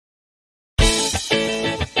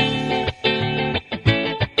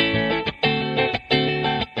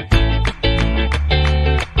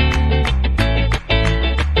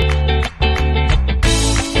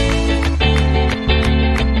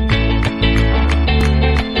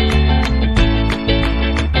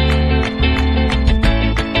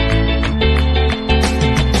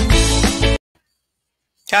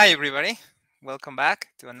Hi, everybody. Welcome back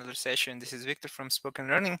to another session. This is Victor from Spoken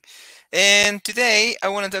Learning. And today I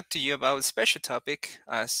want to talk to you about a special topic,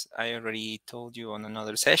 as I already told you on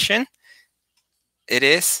another session. It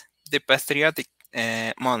is the Patriotic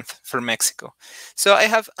Month for Mexico. So I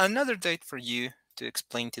have another date for you to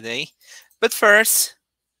explain today. But first,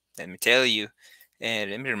 let me tell you, and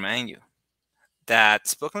let me remind you, that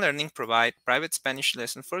Spoken Learning provide private Spanish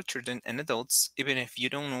lessons for children and adults, even if you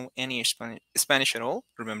don't know any Spanish at all,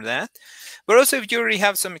 remember that. But also if you already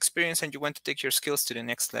have some experience and you want to take your skills to the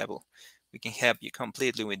next level, we can help you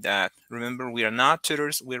completely with that. Remember, we are not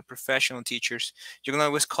tutors, we're professional teachers. You can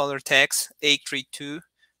always call our text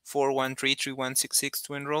 832-413-3166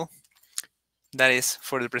 to enroll. That is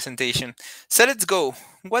for the presentation. So let's go.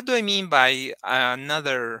 What do I mean by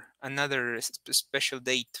another special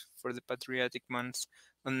date for the Patriotic Month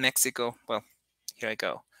on Mexico? Well, here I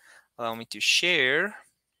go. Allow me to share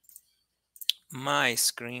my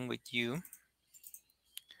screen with you.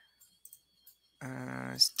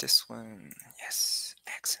 Is this one? Yes,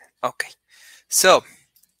 excellent. Okay, so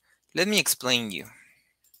let me explain you.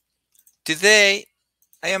 Today,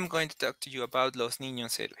 I am going to talk to you about Los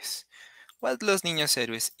Niños Héroes. What Los Niños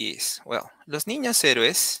Héroes is? Well, Los Niños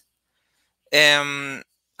Héroes,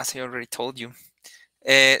 as I already told you,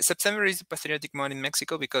 September is the Patriotic Month in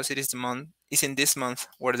Mexico because it is in this month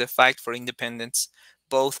where the fight for independence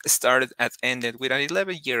both started and ended with an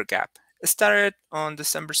 11-year gap. It started on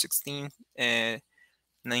December 16,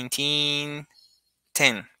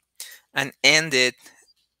 1910, and ended,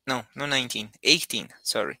 no, not 19, 18,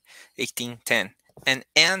 sorry, 1810, and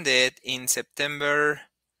ended in September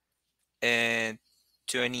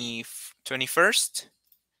 21st,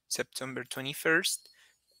 September 21st,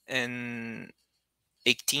 and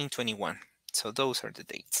 1821. So those are the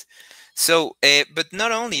dates. So, but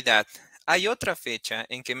not only that, hay otra fecha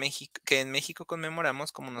en que en México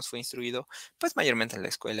conmemoramos, como nos fue instruido, pues mayormente en la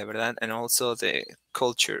escuela, ¿verdad? And also the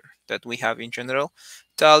culture that we have in general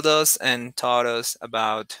told us and taught us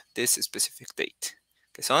about this specific date,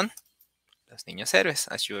 que son los Niños Héroes,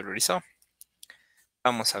 as you already saw.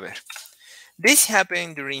 Vamos a ver. This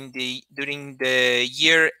happened during the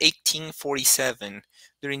year 1847,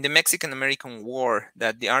 during the Mexican-American War,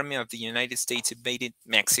 that the Army of the United States invaded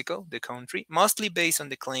Mexico, the country, mostly based on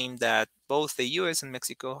the claim that both the U.S. and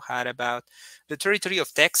Mexico had about the territory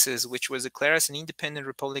of Texas, which was declared as an independent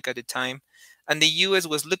republic at the time, and the U.S.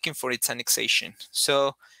 was looking for its annexation.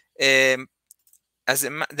 So, as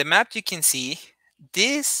the map you can see,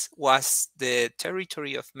 this was the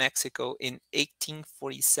territory of Mexico in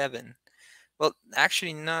 1847. Well,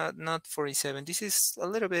 actually, not 47. This is a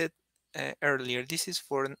little bit earlier. This is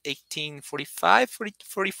for 1845,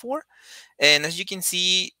 44. And as you can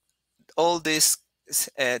see, all this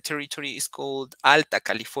territory is called Alta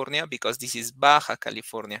California because this is Baja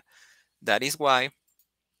California. That is why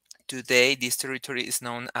today this territory is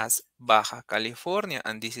known as Baja California,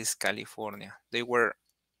 and this is California. They were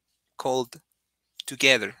called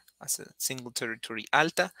together as a single territory,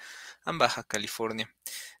 Alta and Baja California.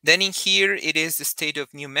 Then in here, it is the state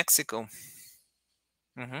of New Mexico.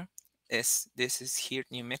 This is here,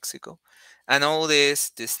 New Mexico. And all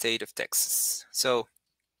this, the state of Texas. So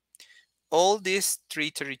all these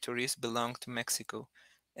three territories belong to Mexico.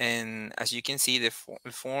 And as you can see, the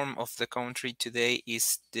form of the country today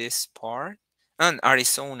is this part. And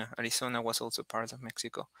Arizona was also part of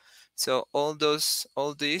Mexico. So all this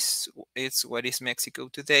is what is Mexico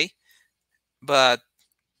today. But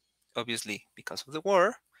obviously, because of the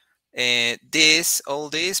war, all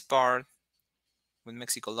this part, when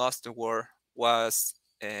Mexico lost the war, was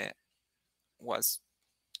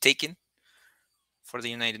taken for the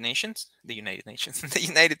United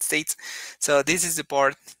States. So this is the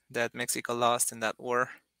part that Mexico lost in that war.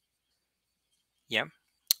 Yeah,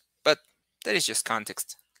 but that is just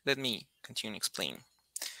context. Let me continue explaining.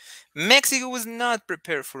 Mexico was not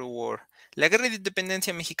prepared for a war. La guerra de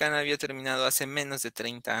independencia mexicana había terminado hace menos de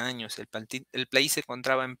 30 años. El país se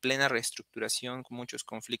encontraba en plena reestructuración con muchos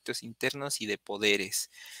conflictos internos y de poderes.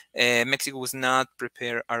 Mexico was not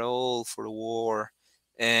prepared at all for a war.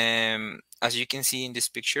 As you can see in these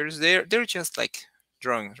pictures, they're just like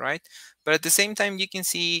drawings, right? But at the same time, you can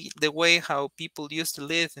see the way how people used to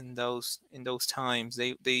live in those times.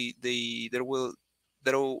 There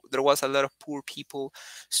was a lot of poor people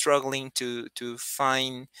struggling to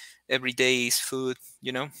find every day's food,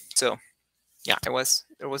 you know. So yeah, there was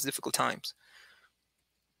difficult times.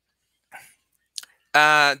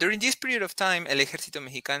 During this period of time, el ejército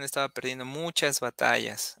mexicano estaba perdiendo muchas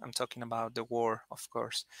batallas. I'm talking about the war, of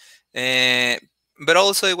course. but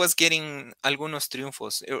also it was getting algunos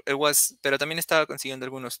triunfos. Pero también estaba consiguiendo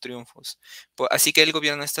algunos triunfos. Así que el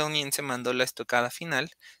gobierno estadounidense mandó la estocada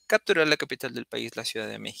final, capturar la capital del país, la Ciudad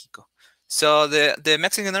de México. So the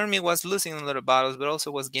Mexican army was losing a lot of battles, but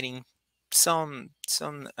also was getting some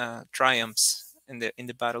triumphs in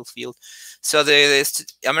the battlefield. So the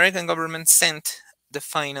American government sent the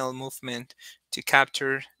final movement to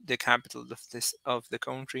capture the capital of the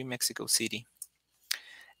country, Mexico City.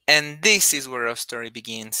 And this is where our story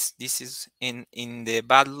begins. This is in the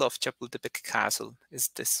Battle of Chapultepec Castle, is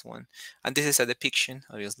this one. And this is a depiction,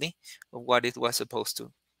 obviously, of what it was supposed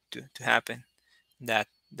to happen that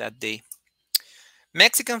day.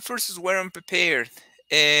 Mexican forces were unprepared.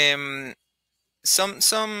 Some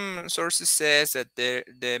sources says that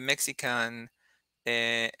the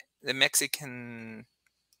Mexican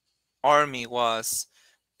army was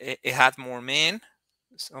it had more men.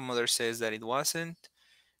 Some others says that it wasn't.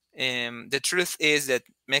 The truth is that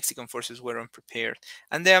Mexican forces were unprepared,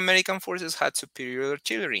 and the American forces had superior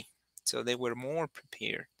artillery, so they were more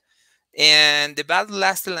prepared. And the battle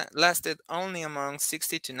lasted only among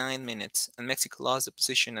 60 to 9 minutes, and Mexico lost the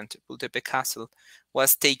position, and Chapultepec Castle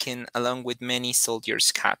was taken along with many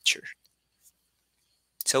soldiers captured.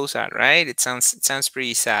 So sad, right? It sounds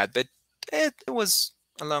pretty sad, but it was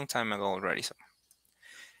a long time ago already. So,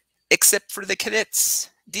 except for the cadets.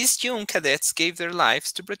 These young cadets gave their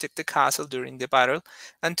lives to protect the castle during the battle,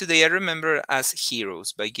 and today are remembered as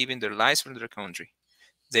heroes by giving their lives for their country.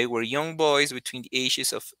 They were young boys between the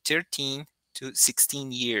ages of 13 to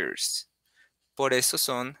 16 years. Por eso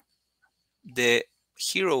son the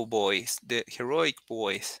hero boys, the heroic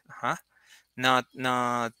boys, not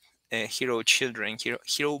hero children,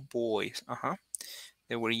 hero boys.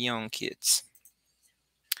 They were young kids.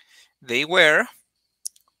 They were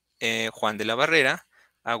Juan de la Barrera,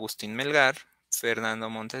 Agustín Melgar, Fernando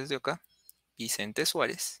Montes de Oca, Vicente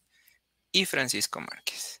Suárez y Francisco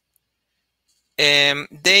Márquez.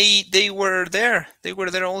 They were there. They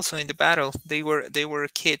were there also in the battle. They were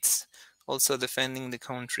kids also defending the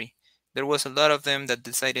country. There was a lot of them that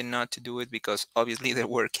decided not to do it because obviously they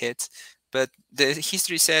were kids. But the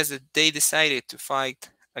history says that they decided to fight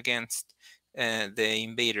against the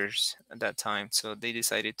invaders at that time. So they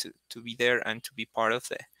decided to be there and to be part of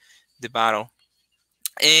the battle.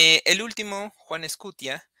 El último, Juan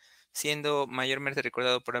Escutia, siendo mayormente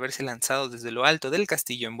recordado por haberse lanzado desde lo alto del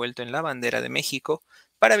castillo envuelto en la bandera de México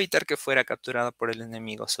para evitar que fuera capturado por el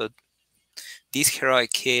enemigo. So this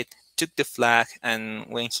heroic kid took the flag, and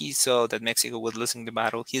when he saw that Mexico was losing the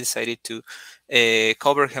battle, he decided to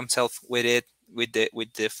cover himself with it, with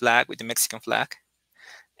the flag, with the Mexican flag,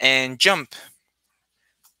 and jump,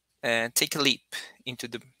 take a leap into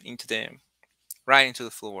the right into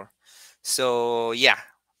the floor. So yeah,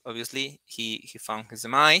 obviously he found his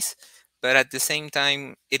demise, but at the same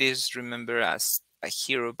time it is remembered as a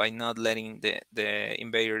hero by not letting the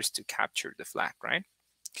invaders to capture the flag, right?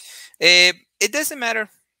 It doesn't matter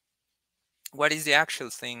what is the actual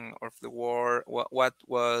thing of the war, what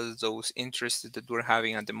was those interests that we're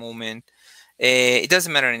having at the moment. It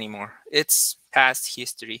doesn't matter anymore. It's past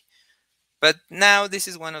history. But now this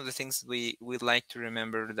is one of the things we'd like to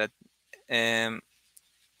remember, that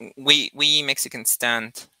we Mexicans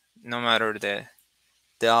stand no matter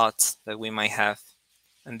the odds that we might have,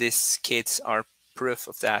 and these kids are proof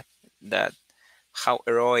of that how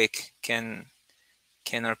heroic can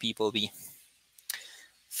our people be.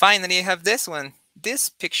 Finally, I have this one. This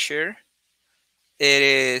picture, it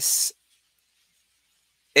is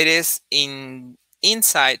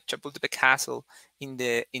inside Chapultepec Castle, in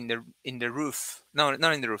the roof. No,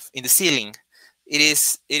 not in the roof, in the ceiling. It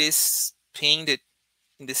is painted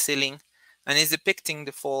in the ceiling, and is depicting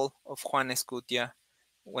the fall of Juan Escutia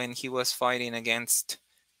when he was fighting against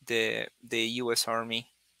the U.S. Army,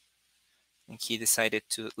 and he decided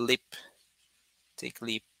to take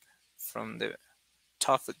leap from the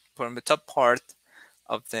top part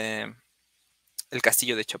of el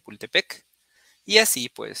castillo de Chapultepec, y así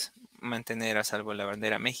pues mantener a salvo la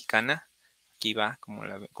bandera mexicana. Aquí va,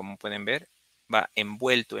 como pueden ver, va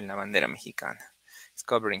envuelto en la bandera mexicana. He's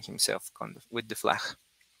covering himself with the flag.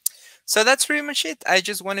 So that's pretty much it. I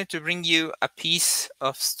just wanted to bring you a piece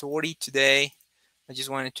of story today. I just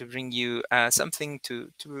wanted to bring you something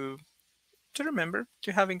to remember,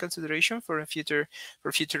 to have in consideration for future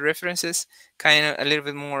references. Kind of a little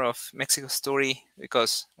bit more of Mexico's story,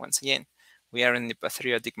 because once again, we are in the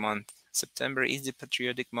Patriotic Month, September is the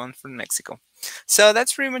patriotic month for Mexico. So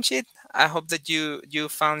that's pretty much it. I hope that you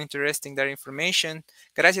found interesting that information.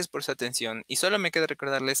 Gracias por su atención. Y solo me queda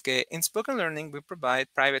recordarles que in Spoken Learning we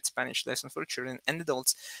provide private Spanish lessons for children and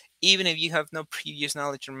adults. Even if you have no previous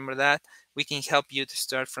knowledge, remember that we can help you to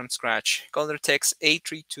start from scratch. Call or text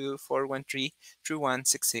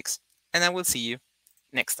 832-413-3166, and I will see you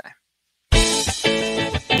next time.